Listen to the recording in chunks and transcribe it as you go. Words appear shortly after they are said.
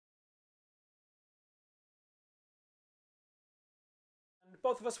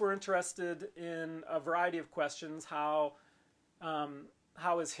both of us were interested in a variety of questions. How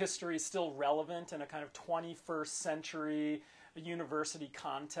is history still relevant in a kind of 21st century university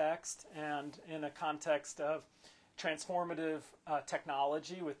context, and in a context of transformative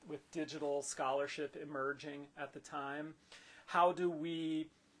technology with digital scholarship emerging at the time? How do we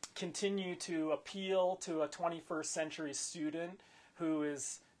continue to appeal to a 21st century student who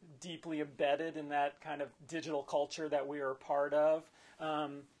is deeply embedded in that kind of digital culture that we are a part of,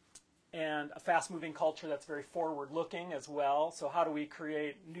 and a fast-moving culture that's very forward-looking as well? So how do we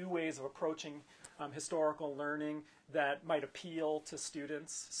create new ways of approaching historical learning that might appeal to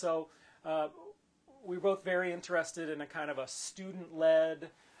students? So we're both very interested in a kind of a student-led,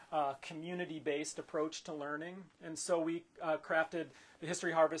 community-based approach to learning. And so we crafted the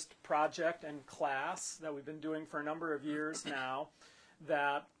History Harvest project and class that we've been doing for a number of years now,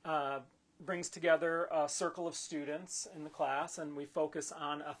 that brings together a circle of students in the class, and we focus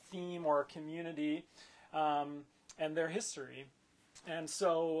on a theme or a community and their history. And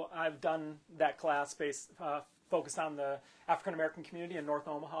so I've done that class focused on the African American community in North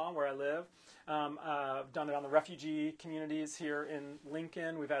Omaha, where I live. I've done it on the refugee communities here in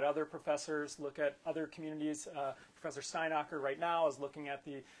Lincoln. We've had other professors look at other communities. Professor Steinacher right now is looking at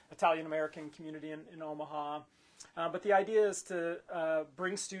the Italian American community in Omaha. But the idea is to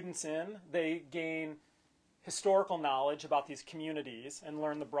bring students in. They gain historical knowledge about these communities and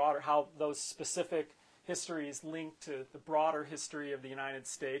learn the broader, how those specific histories link to the broader history of the United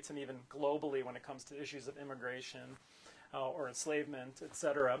States and even globally when it comes to issues of immigration or enslavement,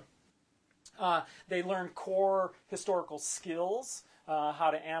 etc. They learn core historical skills, how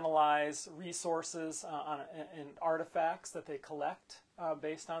to analyze resources and artifacts that they collect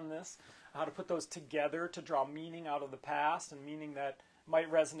based on this, how to put those together to draw meaning out of the past and meaning that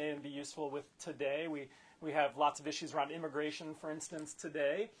might resonate and be useful with today. We have lots of issues around immigration, for instance,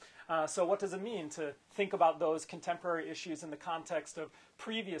 today. So what does it mean to think about those contemporary issues in the context of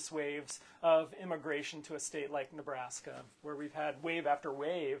previous waves of immigration to a state like Nebraska, where we've had wave after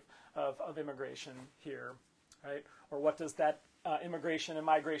wave of immigration here, right? Or what does that immigration and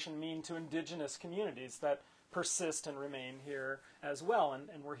migration mean to indigenous communities that persist and remain here as well,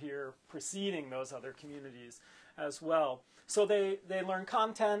 and we're here preceding those other communities as well. So they learn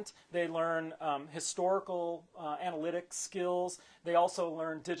content, they learn historical analytic skills, they also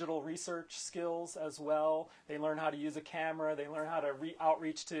learn digital research skills as well. They learn how to use a camera, they learn how to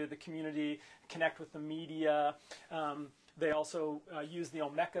outreach to the community, connect with the media. They also use the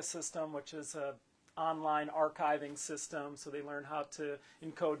Omeka system, which is a online archiving system, so they learn how to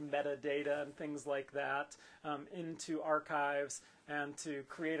encode metadata and things like that into archives, and to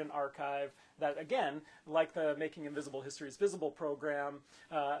create an archive that, again, like the Making Invisible Histories Visible program,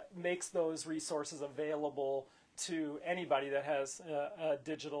 makes those resources available to anybody that has a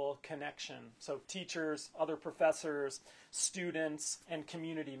digital connection. So teachers, other professors, students, and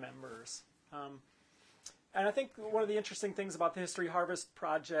community members. And I think one of the interesting things about the History Harvest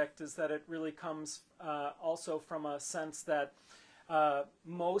project is that it really comes also from a sense that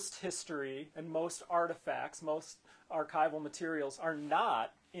most history and most artifacts, most archival materials are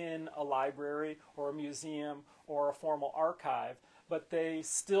not in a library or a museum or a formal archive, but they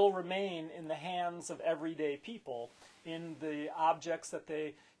still remain in the hands of everyday people, in the objects that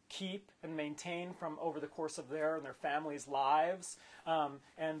they keep and maintain from over the course of their and their families' lives,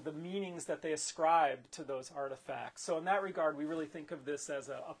 and the meanings that they ascribe to those artifacts. So in that regard, we really think of this as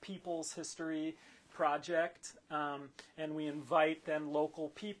a people's history project, and we invite then local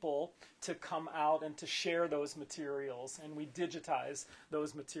people to come out and to share those materials, and we digitize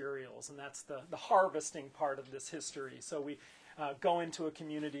those materials, and that's the harvesting part of this history. So we go into a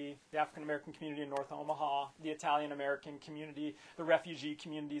community, the African American community in North Omaha, the Italian American community, the refugee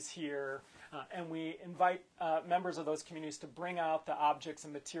communities here, and we invite members of those communities to bring out the objects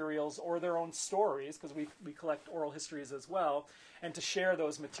and materials or their own stories, because we collect oral histories as well, and to share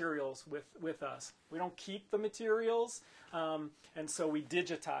those materials with us. We don't keep the materials, and so we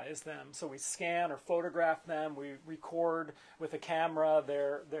digitize them. So we scan or photograph them, we record with a camera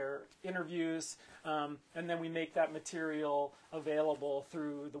their interviews, and then we make that material available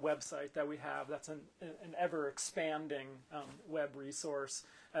through the website that we have. That's an ever-expanding web resource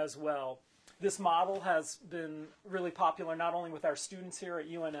as well. This model has been really popular not only with our students here at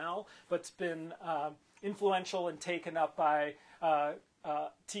UNL, but it's been influential and taken up by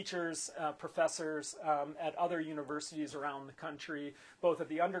teachers, professors at other universities around the country, both at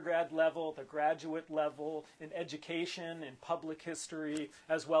the undergrad level, the graduate level, in education, in public history,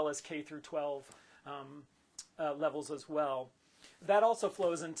 as well as K through 12 levels as well. That also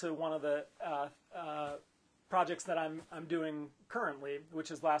flows into one of the projects that I'm doing currently,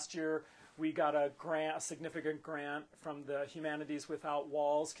 which is last year we got a grant, a significant grant from the Humanities Without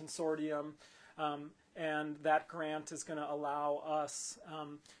Walls Consortium, and that grant is going to allow us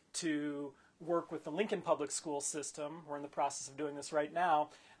to work with the Lincoln Public School System. We're in the process of doing this right now,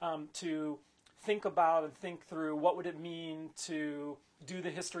 to think about and think through what would it mean to do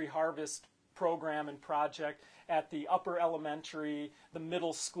the History Harvest program and project at the upper elementary, the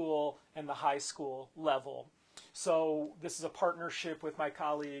middle school, and the high school level. So this is a partnership with my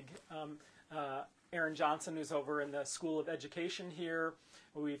colleague Aaron Johnson, who's over in the School of Education here.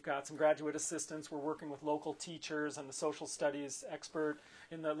 We've got some graduate assistants. We're working with local teachers and the social studies expert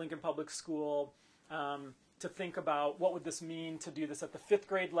in the Lincoln Public School to think about what would this mean to do this at the 5th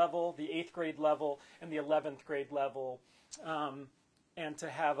grade level, the 8th grade level, and the 11th grade level, and to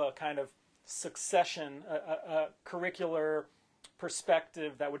have a kind of succession, a curricular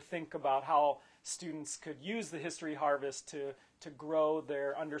perspective that would think about how students could use the History Harvest to grow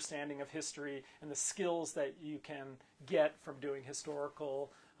their understanding of history and the skills that you can get from doing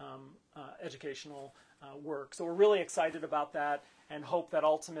historical educational work. So we're really excited about that and hope that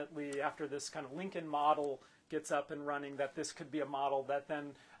ultimately, after this kind of Lincoln model gets up and running, that this could be a model that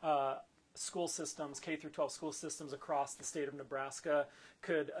then school systems, K through 12 school systems across the state of Nebraska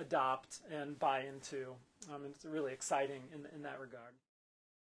could adopt and buy into. It's really exciting in that regard.